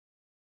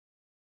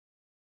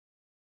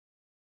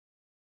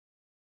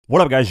What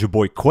up, guys? Your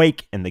boy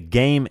Quake, and the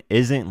game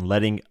isn't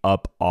letting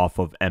up off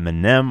of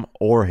Eminem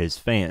or his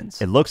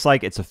fans. It looks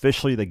like it's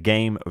officially the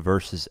game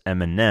versus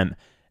Eminem.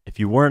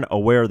 If you weren't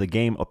aware, the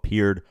game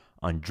appeared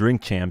on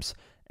Drink Champs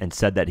and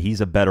said that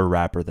he's a better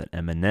rapper than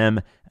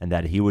Eminem and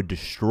that he would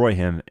destroy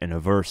him in a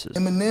versus.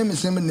 Eminem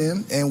is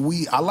Eminem,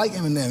 and I like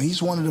Eminem.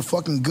 He's one of the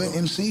fucking good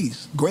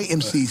MCs, great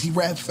MCs. He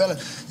raps fella,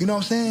 you know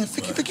what I'm saying?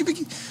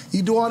 Ficky.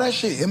 He do all that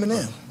shit,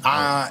 Eminem.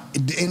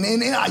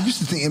 And I used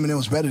to think Eminem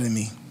was better than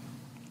me.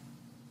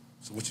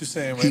 So what you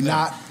saying right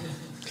now?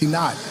 He's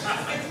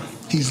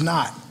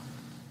not.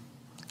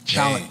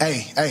 Challenge.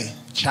 Hey,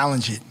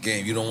 challenge it.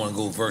 Game, you don't want to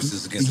go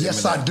versus against Eminem?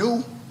 Yes, I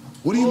do.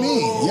 What do you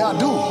mean? Yeah, I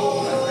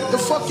do. The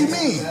fuck you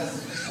mean?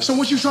 So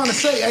what you trying to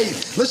say? Hey,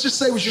 let's just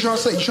say what you trying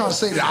to say. You trying to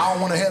say that I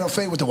don't want to head or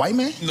fade with the white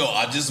man? No,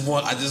 I just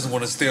want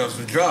to stay on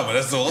some drama.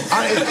 That's all.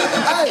 Hey,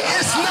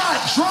 it's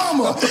not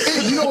drama.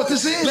 Hey, you know what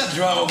this is? Not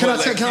drama. Can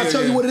I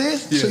tell you what it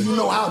is? Yeah. So you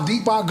know how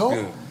deep I go?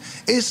 Yeah.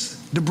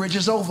 It's the bridge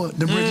is over.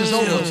 The bridge is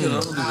over. Don't do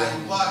that.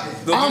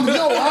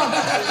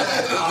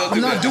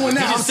 I'm not doing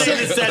that. I'm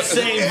saying It's that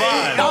same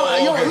vibe.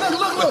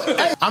 Look.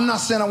 Hey, I'm not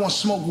saying I want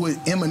smoke with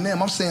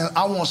Eminem. I'm saying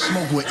I want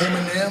smoke with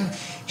Eminem,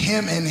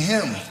 him and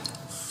him.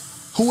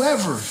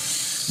 Whoever.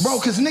 Bro,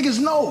 because niggas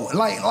know.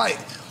 Like,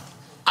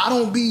 I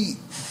don't be...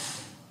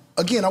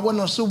 Again, I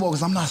wasn't on Super Bowl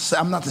because I'm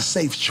not the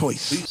safe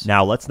choice.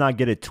 Now, let's not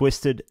get it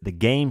twisted. The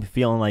game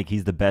feeling like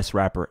he's the best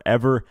rapper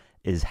ever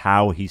is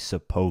how he's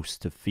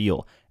supposed to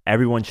feel.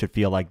 Everyone should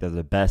feel like they're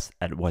the best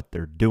at what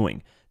they're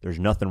doing. There's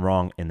nothing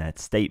wrong in that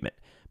statement.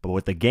 But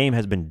what the game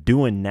has been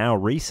doing now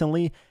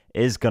recently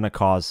is going to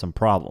cause some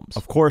problems.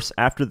 Of course,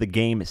 after the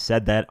game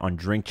said that on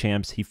Drink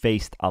Champs, he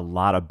faced a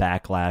lot of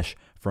backlash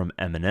from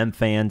Eminem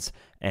fans,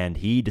 and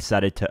he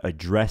decided to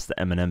address the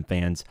Eminem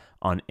fans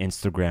on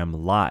Instagram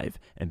Live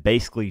and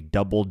basically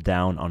doubled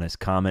down on his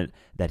comment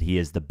that he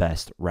is the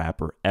best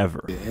rapper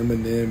ever.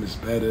 Eminem is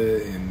better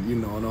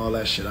and all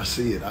that shit. I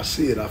see it, I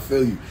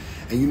feel you.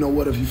 And you know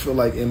what, if you feel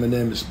like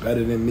Eminem is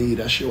better than me,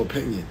 that's your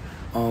opinion.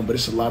 But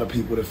it's a lot of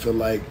people that feel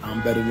like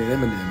I'm better than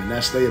Eminem, and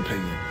that's their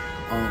opinion.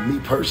 Me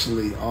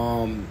personally,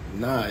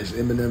 is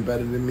Eminem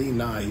better than me?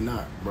 Nah, he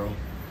not, bro.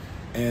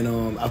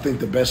 And I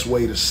think the best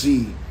way to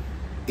see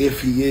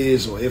if he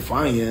is or if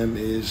I am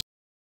is,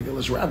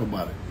 let's rap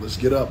about it. Let's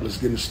get up, let's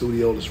get in the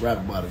studio, let's rap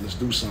about it. Let's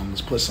do something,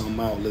 let's put something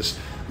out, let's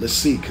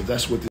see, because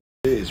that's what this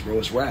is, bro.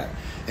 It's rap.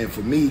 And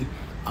for me,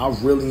 I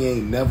really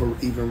ain't never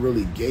even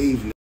really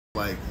gave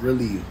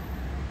really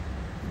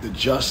the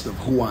just of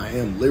who I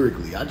am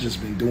lyrically. I just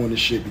been doing this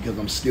shit because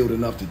I'm skilled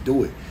enough to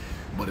do it.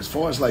 But as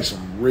far as like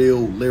some real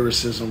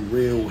lyricism,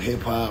 real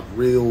hip hop,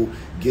 real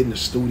get in the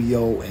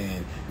studio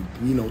and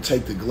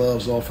take the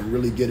gloves off and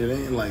really get it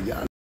in, like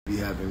y'all be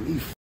having me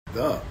fucked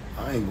up.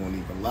 I ain't gonna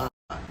even lie.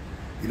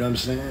 You know what I'm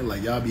saying?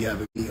 Like y'all be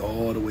having me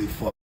all the way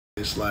fucked up.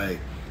 It's like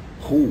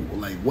who?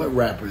 Like what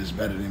rapper is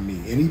better than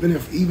me? And even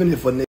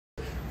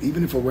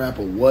if a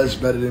rapper was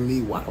better than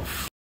me, why the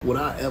fuck would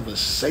I ever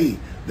say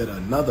that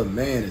another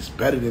man is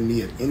better than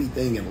me at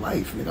anything in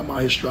life? Nigga, I'm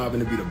out here striving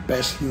to be the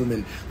best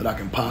human that I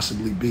can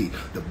possibly be.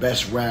 The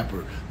best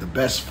rapper, the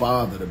best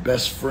father, the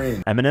best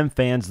friend. Eminem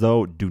fans,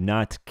 though, do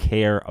not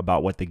care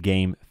about what the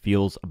game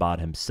feels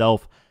about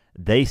himself.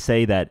 They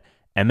say that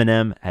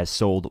Eminem has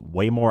sold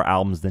way more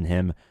albums than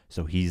him,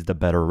 so he's the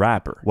better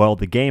rapper. Well,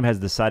 the game has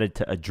decided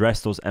to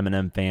address those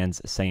Eminem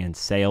fans saying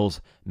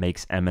sales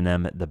makes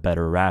Eminem the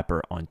better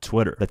rapper on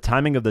Twitter. The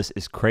timing of this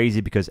is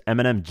crazy because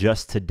Eminem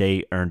just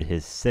today earned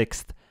his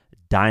 6th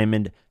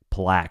diamond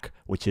plaque,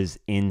 which is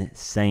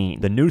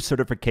insane. The new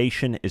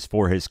certification is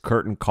for his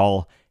Curtain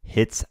Call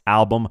Hits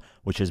album,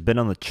 which has been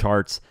on the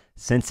charts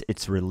since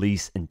its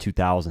release in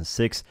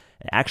 2006.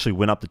 It actually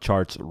went up the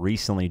charts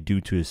recently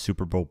due to his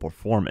Super Bowl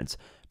performance,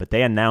 but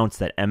they announced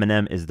that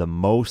Eminem is the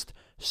most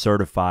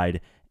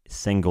certified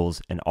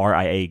singles in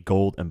RIA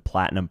Gold and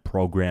Platinum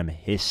program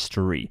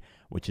history,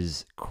 which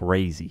is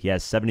crazy. He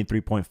has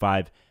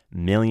 73.5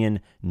 million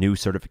new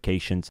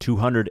certifications,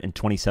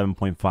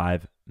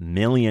 227.5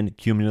 million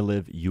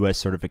cumulative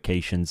US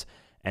certifications,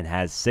 and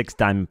has 6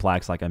 diamond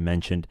plaques like I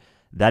mentioned.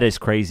 That is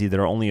crazy.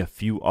 There are only a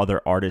few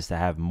other artists that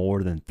have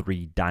more than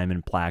 3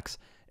 diamond plaques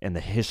in the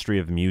history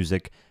of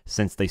music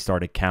since they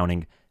started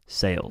counting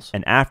sales.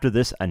 And after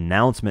this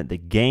announcement, the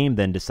game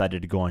then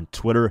decided to go on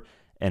Twitter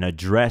and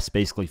address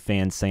basically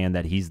fans saying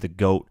that he's the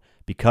GOAT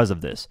because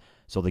of this.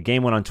 So the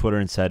game went on Twitter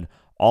and said,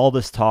 all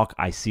this talk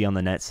I see on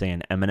the net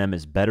saying Eminem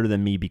is better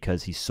than me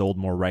because he sold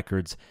more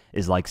records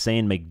is like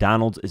saying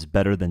McDonald's is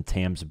better than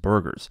Tam's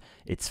Burgers.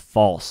 It's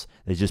false.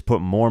 They just put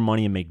more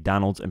money in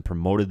McDonald's and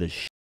promoted the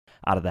shit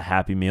out of the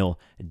Happy Meal,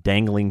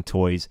 dangling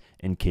toys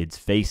in kids'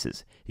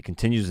 faces. He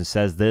continues and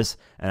says this,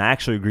 and I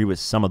actually agree with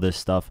some of this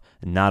stuff,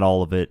 not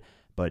all of it,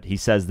 but he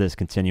says this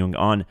continuing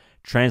on.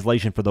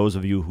 Translation for those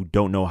of you who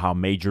don't know how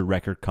major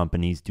record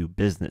companies do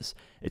business.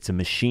 It's a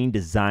machine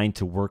designed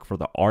to work for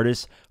the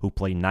artists who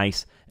play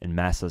nice in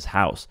Massa's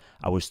house.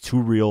 I was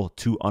too real,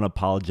 too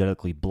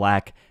unapologetically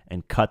black,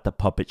 and cut the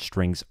puppet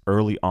strings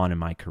early on in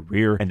my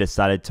career and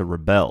decided to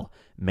rebel.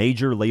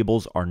 Major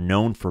labels are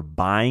known for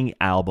buying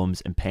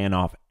albums and paying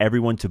off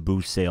everyone to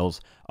boost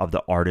sales of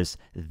the artists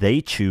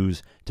they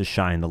choose to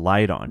shine the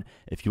light on.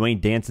 If you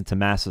ain't dancing to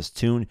Massa's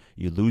tune,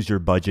 you lose your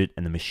budget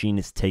and the machine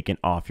is taken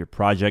off your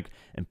project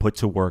and put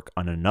to work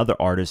on another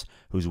artist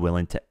who's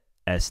willing to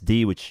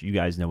SD, which you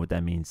guys know what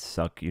that means,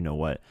 suck, you know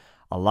what.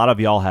 A lot of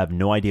y'all have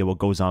no idea what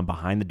goes on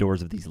behind the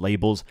doors of these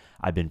labels.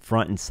 I've been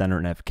front and center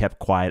and have kept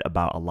quiet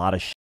about a lot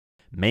of shit,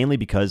 mainly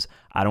because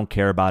I don't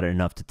care about it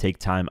enough to take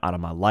time out of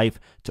my life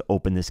to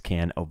open this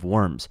can of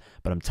worms.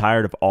 But I'm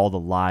tired of all the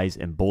lies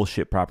and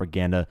bullshit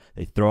propaganda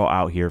they throw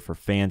out here for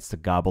fans to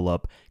gobble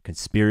up.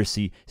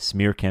 Conspiracy,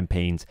 smear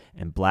campaigns,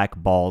 and black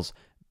balls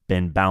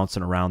been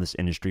bouncing around this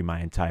industry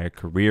my entire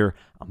career.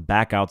 I'm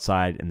back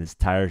outside and this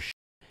entire shit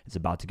is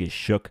about to get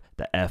shook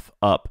the F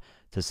up.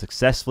 To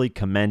successfully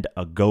commend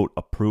a GOAT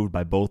approved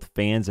by both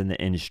fans and the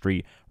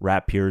industry,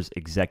 rap peers,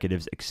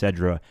 executives,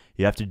 etc.,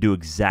 you have to do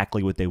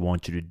exactly what they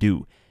want you to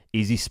do.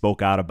 Easy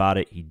spoke out about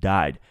it, he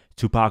died.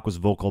 Tupac was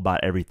vocal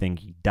about everything,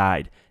 he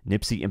died.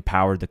 Nipsey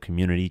empowered the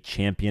community,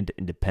 championed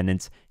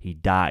independence, he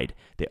died.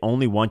 They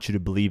only want you to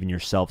believe in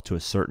yourself to a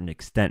certain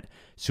extent.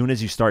 Soon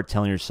as you start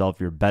telling yourself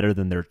you're better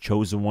than their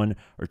chosen one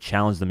or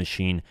challenge the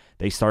machine,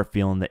 they start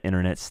feeling the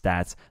internet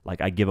stats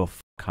like I give a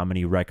fuck how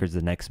many records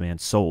the next man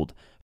sold.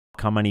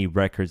 How many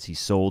records he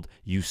sold,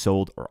 you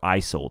sold, or I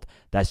sold.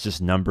 That's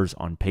just numbers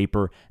on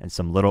paper and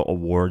some little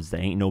awards that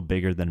ain't no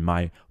bigger than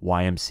my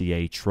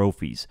YMCA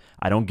trophies.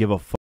 I don't give a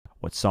fuck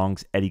what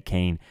songs Eddie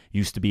Kane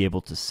used to be able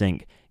to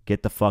sing.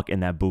 Get the fuck in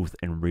that booth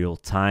in real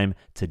time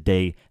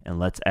today and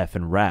let's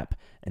effing rap.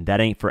 And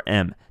that ain't for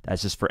M.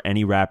 That's just for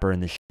any rapper in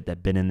this shit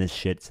that been in this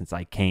shit since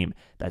I came.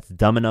 That's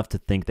dumb enough to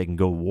think they can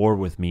go war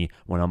with me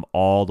when I'm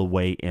all the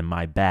way in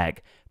my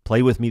bag.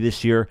 Play with me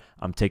this year.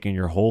 I'm taking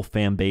your whole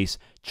fan base.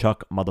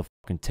 Chuck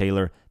motherfucking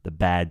Taylor, the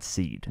bad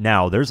seed.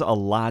 Now, there's a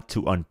lot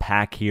to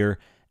unpack here.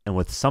 And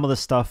with some of the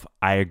stuff,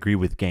 I agree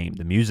with Game.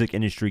 The music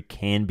industry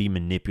can be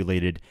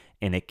manipulated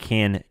and it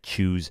can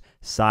choose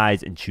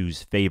sides and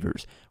choose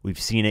favors. We've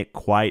seen it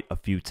quite a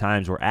few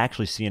times. We're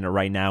actually seeing it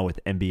right now with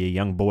NBA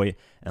Youngboy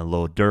and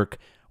Lil Durk,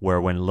 where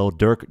when Lil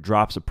Durk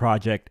drops a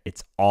project,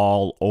 it's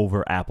all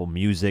over Apple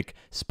Music,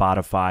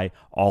 Spotify,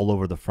 all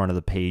over the front of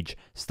the page,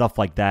 stuff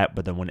like that.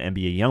 But then when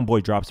NBA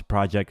Youngboy drops a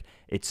project,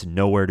 it's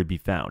nowhere to be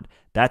found.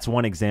 That's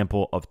one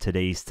example of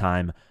today's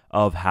time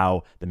of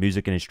how the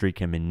music industry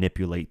can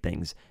manipulate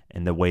things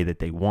in the way that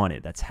they want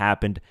it. That's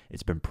happened.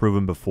 It's been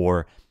proven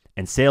before.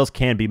 And sales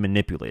can be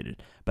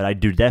manipulated. But I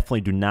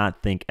definitely do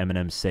not think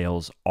Eminem's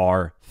sales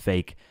are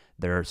fake.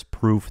 There's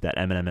proof that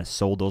Eminem has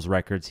sold those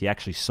records. He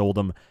actually sold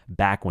them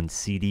back when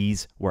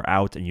CDs were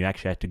out and you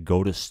actually had to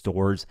go to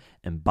stores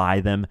and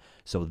buy them.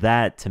 So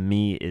that to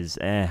me is,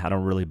 I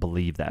don't really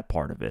believe that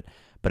part of it.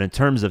 But in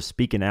terms of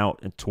speaking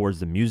out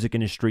towards the music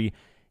industry,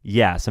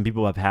 yeah, some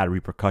people have had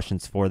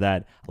repercussions for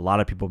that. A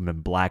lot of people have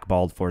been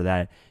blackballed for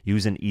that.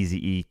 Using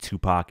Eazy-E,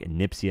 Tupac, and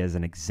Nipsey as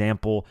an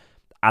example,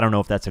 I don't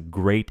know if that's a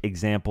great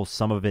example.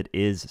 Some of it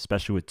is,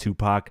 especially with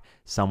Tupac,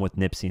 some with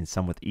Nipsey, and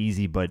some with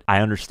Eazy, but I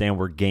understand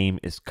where Game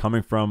is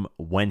coming from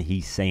when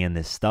he's saying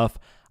this stuff.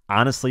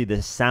 Honestly,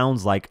 this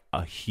sounds like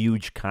a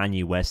huge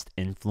Kanye West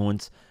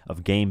influence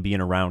of Game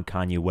being around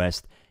Kanye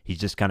West. He's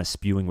just kind of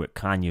spewing what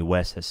Kanye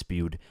West has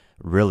spewed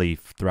really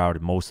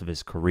throughout most of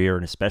his career,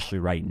 and especially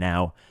right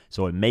now.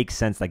 So it makes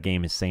sense that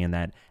Game is saying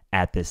that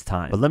at this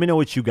time. But let me know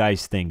what you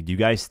guys think. Do you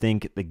guys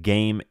think the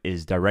Game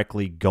is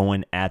directly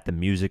going at the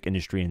music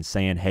industry and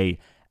saying, hey,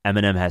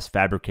 Eminem has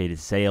fabricated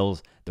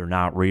sales, they're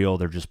not real,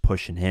 they're just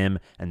pushing him,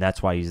 and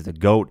that's why he's the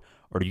GOAT?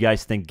 Or do you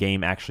guys think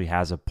Game actually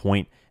has a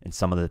point in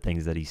some of the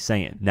things that he's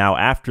saying? Now,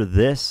 after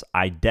this,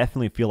 I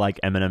definitely feel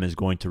like Eminem is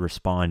going to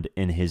respond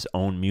in his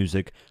own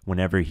music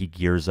whenever he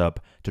gears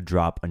up to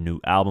drop a new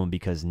album,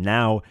 because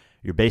now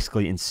you're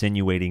basically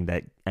insinuating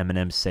that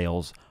Eminem's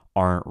sales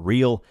aren't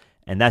real,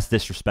 and that's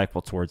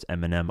disrespectful towards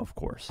Eminem, of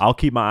course. I'll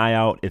keep my eye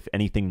out if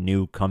anything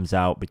new comes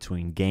out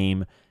between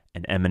Game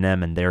and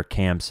Eminem and their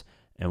camps,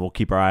 and we'll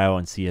keep our eye out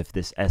and see if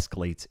this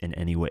escalates in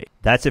any way.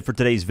 That's it for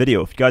today's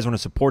video. If you guys want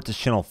to support this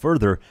channel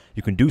further,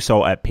 you can do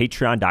so at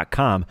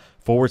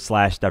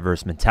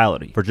patreon.com/diverse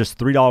mentality. For just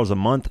 $3 a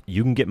month,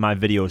 you can get my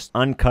videos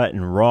uncut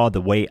and raw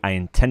the way I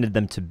intended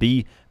them to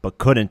be, but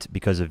couldn't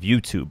because of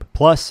YouTube.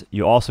 Plus,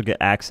 you also get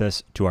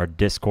access to our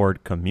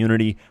Discord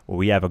community, where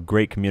we have a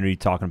great community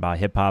talking about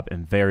hip-hop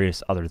and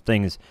various other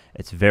things.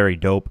 It's very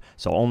dope.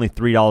 So only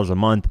 $3 a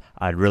month.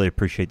 I'd really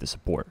appreciate the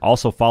support.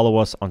 Also, follow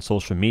us on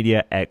social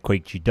media at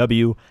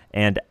QuakeGW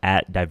and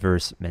at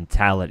Diverse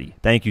Mentality.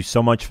 Thank you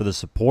so much for the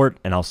support,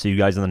 and I'll see you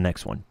guys in the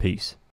next one. Peace.